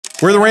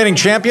We're the reigning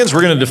champions.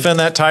 We're going to defend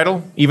that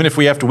title, even if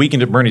we have to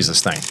weaken it. Bernie's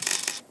this thing.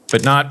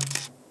 But not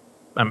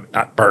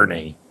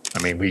Bernie.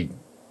 I mean,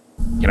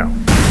 you know.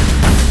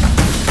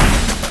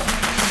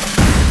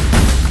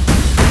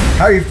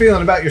 How are you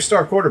feeling about your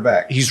star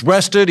quarterback? He's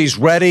rested. He's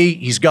ready.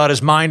 He's got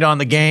his mind on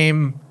the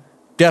game.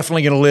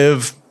 Definitely going to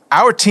live.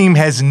 Our team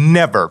has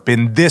never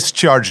been this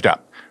charged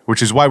up,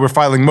 which is why we're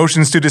filing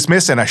motions to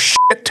dismiss and a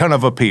shit ton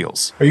of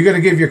appeals. Are you going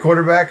to give your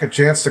quarterback a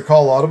chance to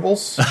call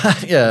audibles?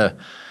 Yeah.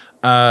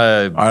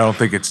 I don't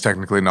think it's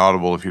technically an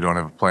audible if you don't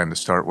have a plan to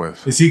start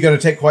with. Is he going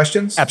to take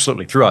questions?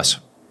 Absolutely, through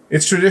us.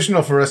 It's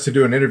traditional for us to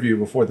do an interview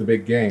before the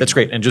big game. That's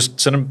great, and just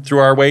send him through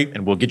our way,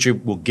 and we'll get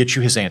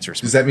you his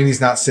answers. Does that mean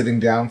he's not sitting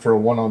down for a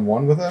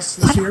one-on-one with us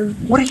this year?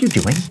 What are you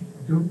doing?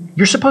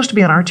 You're supposed to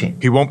be on our team.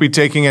 He won't be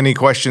taking any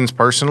questions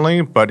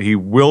personally, but he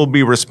will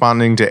be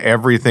responding to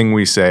everything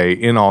we say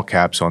in all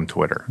caps on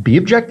Twitter. Be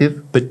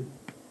objective, but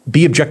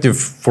be objective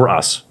for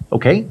us,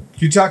 okay? Can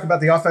you talk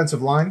about the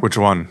offensive line? Which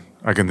one?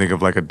 I can think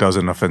of like a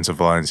dozen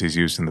offensive lines he's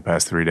used in the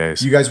past 3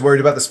 days. You guys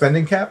worried about the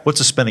spending cap? What's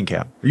a spending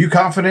cap? Are you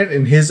confident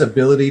in his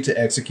ability to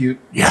execute?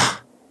 Yeah.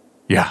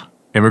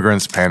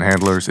 Immigrants,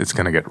 panhandlers, it's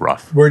going to get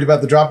rough. Worried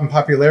about the drop in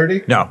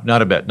popularity? No,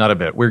 not a bit, not a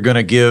bit. We're going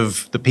to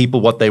give the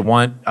people what they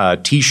want,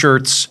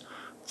 T-shirts,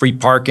 free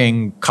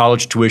parking,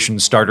 college tuition,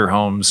 starter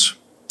homes,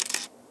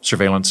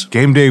 surveillance.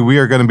 Game day, we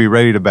are going to be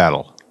ready to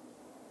battle,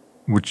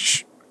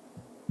 which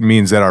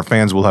means that our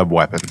fans will have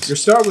weapons. Your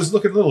star was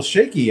looking a little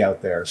shaky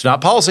out there. It's not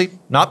policy,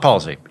 not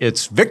policy.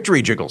 It's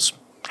victory jiggles.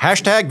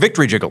 Hashtag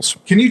victory jiggles.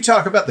 Can you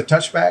talk about the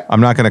touchback?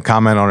 I'm not going to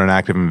comment on an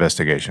active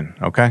investigation,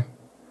 okay?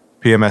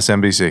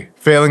 PMSNBC.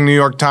 Failing New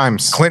York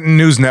Times. Clinton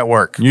News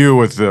Network. You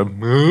with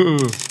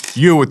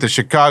the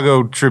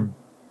Chicago Trib...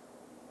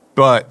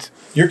 But...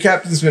 Your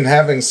captain's been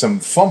having some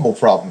fumble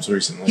problems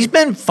recently. He's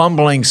been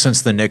fumbling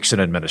since the Nixon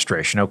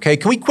administration, okay?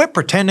 Can we quit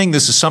pretending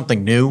this is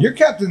something new? Your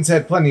captain's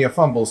had plenty of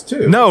fumbles,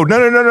 too. No.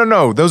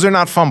 Those are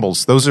not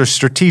fumbles. Those are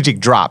strategic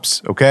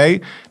drops, okay?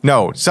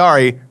 No,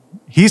 sorry.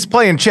 He's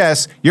playing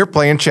chess. You're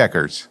playing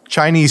checkers.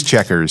 Chinese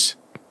checkers.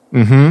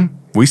 Mm-hmm.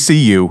 We see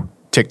you,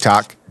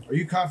 TikTok. Are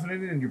you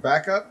confident in your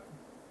backup?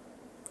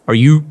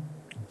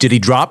 Did he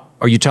drop?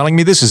 Are you telling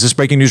me this? Is this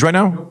breaking news right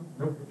now? Nope.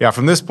 Yeah,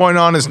 from this point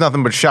on, it's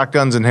nothing but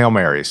shotguns and Hail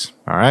Marys.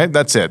 All right?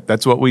 That's it.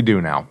 That's what we do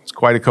now. It's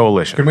quite a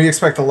coalition. Can we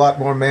expect a lot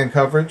more man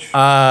coverage?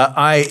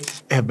 I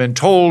have been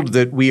told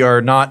that we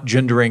are not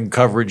gendering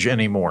coverage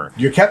anymore.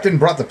 Your captain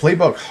brought the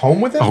playbook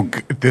home with him?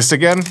 Oh, this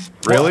again?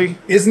 Really? Well,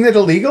 isn't it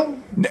illegal?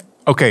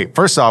 Okay,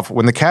 first off,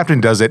 when the captain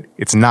does it,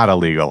 it's not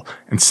illegal.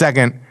 And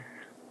second,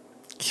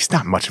 he's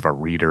not much of a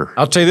reader.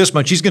 I'll tell you this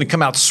much. He's going to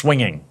come out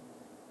swinging,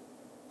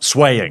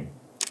 swaying,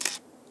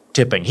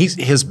 tipping.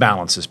 His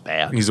balance is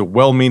bad. He's a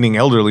well-meaning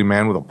elderly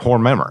man with a poor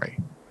memory.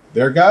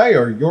 Their guy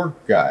or your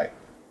guy?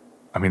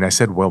 I mean, I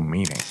said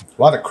well-meaning.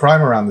 A lot of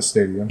crime around the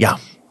stadium. Yeah.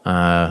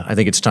 I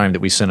think it's time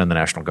that we send in the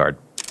National Guard.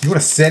 You want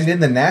to send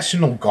in the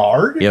National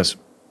Guard? Yes,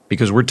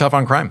 because we're tough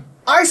on crime.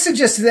 I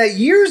suggested that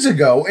years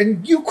ago,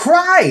 and you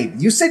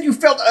cried. You said you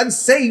felt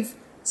unsafe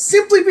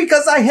simply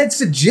because I had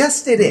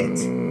suggested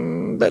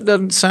it. That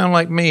doesn't sound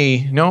like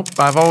me. Nope,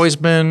 I've always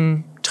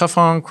been tough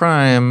on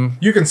crime.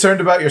 You concerned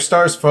about your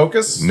star's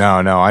focus? No,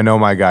 I know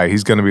my guy.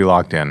 He's going to be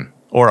locked in.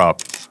 Or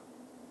up.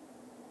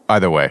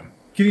 Either way.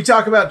 Can you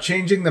talk about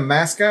changing the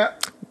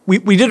mascot? We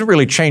didn't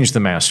really change the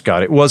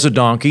mascot. It was a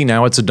donkey.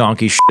 Now it's a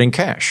donkey shitting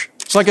cash.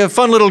 It's like a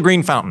fun little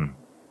green fountain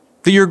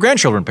that your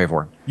grandchildren pay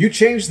for. You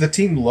changed the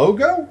team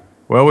logo?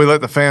 Well, we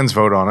let the fans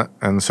vote on it,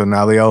 and so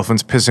now the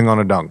elephant's pissing on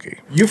a donkey.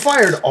 You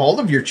fired all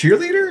of your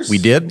cheerleaders? We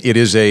did. It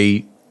is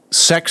a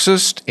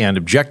sexist and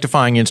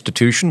objectifying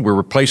institution. We're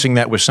replacing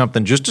that with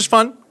something just as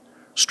fun.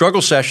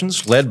 Struggle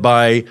sessions led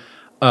by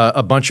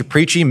a bunch of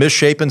preachy,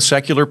 misshapen,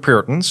 secular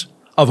Puritans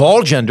of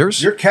all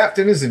genders. Your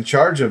captain is in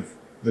charge of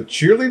the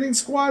cheerleading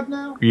squad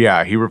now?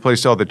 Yeah, he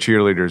replaced all the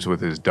cheerleaders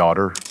with his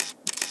daughter,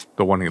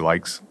 the one he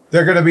likes.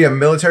 They're going to be a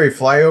military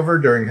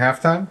flyover during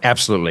halftime?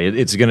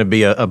 Absolutely. It's going to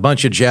be a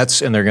bunch of jets,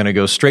 and they're going to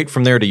go straight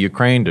from there to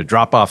Ukraine to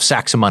drop off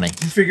sacks of money.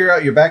 You figure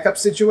out your backup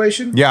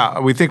situation? Yeah,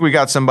 we think we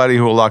got somebody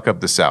who will lock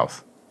up the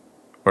South.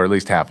 Or at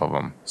least half of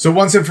them. So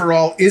once and for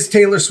all, is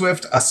Taylor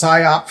Swift a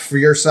psyop for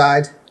your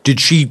side? Did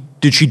she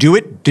do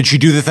it? Did she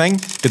do the thing?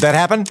 Did that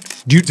happen?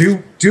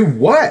 Do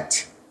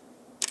what?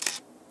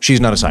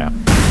 She's not a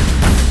psyop.